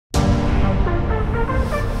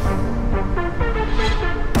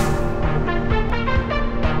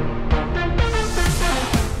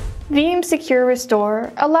Veeam Secure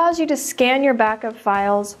Restore allows you to scan your backup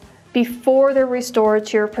files before they're restored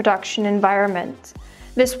to your production environment.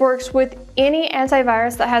 This works with any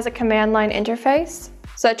antivirus that has a command line interface,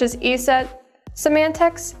 such as ESET,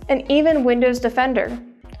 Symantec, and even Windows Defender.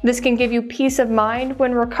 This can give you peace of mind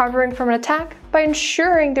when recovering from an attack by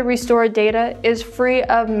ensuring the restored data is free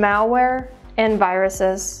of malware and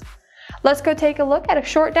viruses. Let's go take a look at a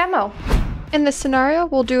short demo. In this scenario,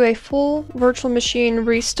 we'll do a full virtual machine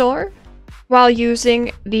restore while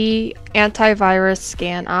using the antivirus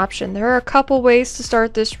scan option. There are a couple ways to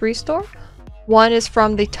start this restore. One is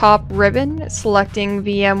from the top ribbon, selecting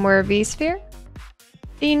VMware vSphere.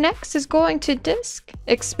 The next is going to disk,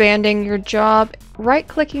 expanding your job,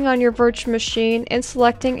 right-clicking on your virtual machine and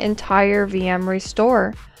selecting entire VM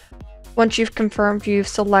restore. Once you've confirmed you've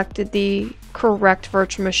selected the correct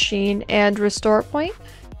virtual machine and restore point,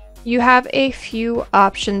 you have a few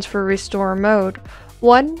options for restore mode.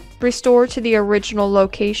 One, restore to the original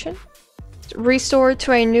location, restore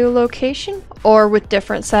to a new location or with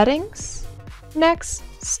different settings. Next,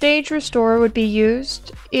 stage restore would be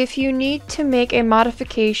used if you need to make a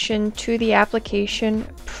modification to the application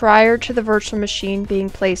prior to the virtual machine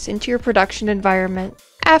being placed into your production environment.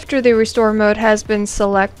 After the restore mode has been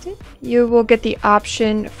selected, you will get the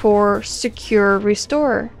option for secure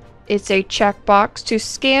restore. It's a checkbox to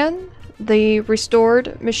scan the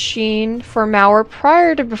restored machine for malware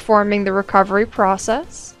prior to performing the recovery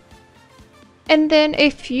process. And then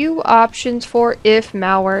a few options for if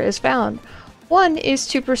malware is found. One is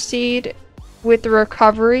to proceed with the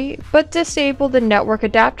recovery but disable the network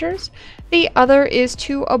adapters. The other is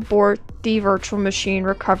to abort the virtual machine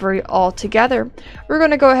recovery altogether. We're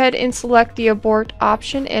going to go ahead and select the abort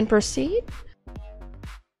option and proceed.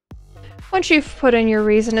 Once you've put in your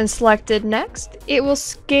reason and selected next, it will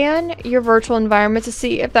scan your virtual environment to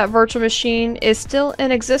see if that virtual machine is still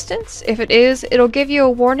in existence. If it is, it'll give you a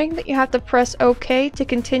warning that you have to press OK to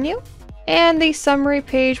continue, and the summary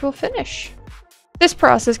page will finish. This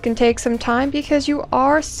process can take some time because you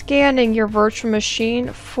are scanning your virtual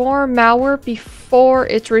machine for malware before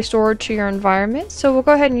it's restored to your environment. So we'll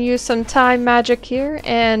go ahead and use some time magic here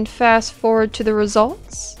and fast forward to the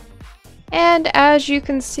results. And as you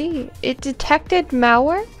can see, it detected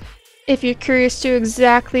malware. If you're curious to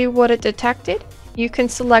exactly what it detected, you can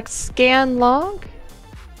select scan log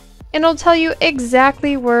and it'll tell you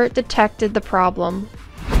exactly where it detected the problem.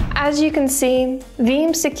 As you can see,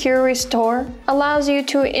 Veeam Secure Restore allows you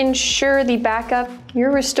to ensure the backup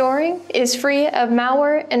you're restoring is free of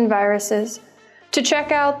malware and viruses. To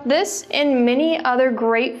check out this and many other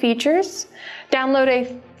great features, download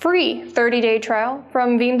a free 30-day trial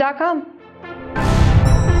from Veeam.com.